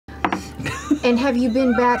And have you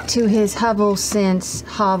been back to his hovel since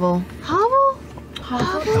Hovel? Hovel?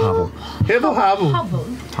 Hovel. Hibble hobble.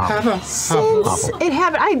 Hovel. Since it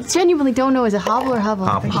happened. I genuinely don't know. Is it Hovel or Hovel?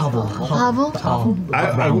 Hovel.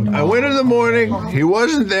 I went in the morning, he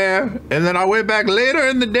wasn't there, and then I went back later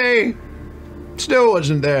in the day, still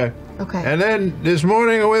wasn't there. Okay. And then this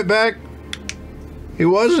morning I went back, he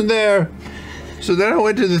wasn't there. So then I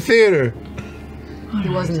went to the theater. He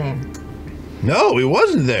wasn't there. No, he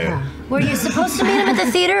wasn't there. Yeah. Were you supposed to meet him at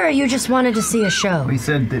the theater, or you just wanted to see a show? He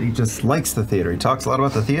said that he just likes the theater. He talks a lot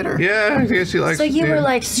about the theater. Yeah, I guess he likes So the you theater. were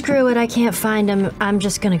like, screw it, I can't find him. I'm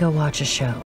just gonna go watch a show.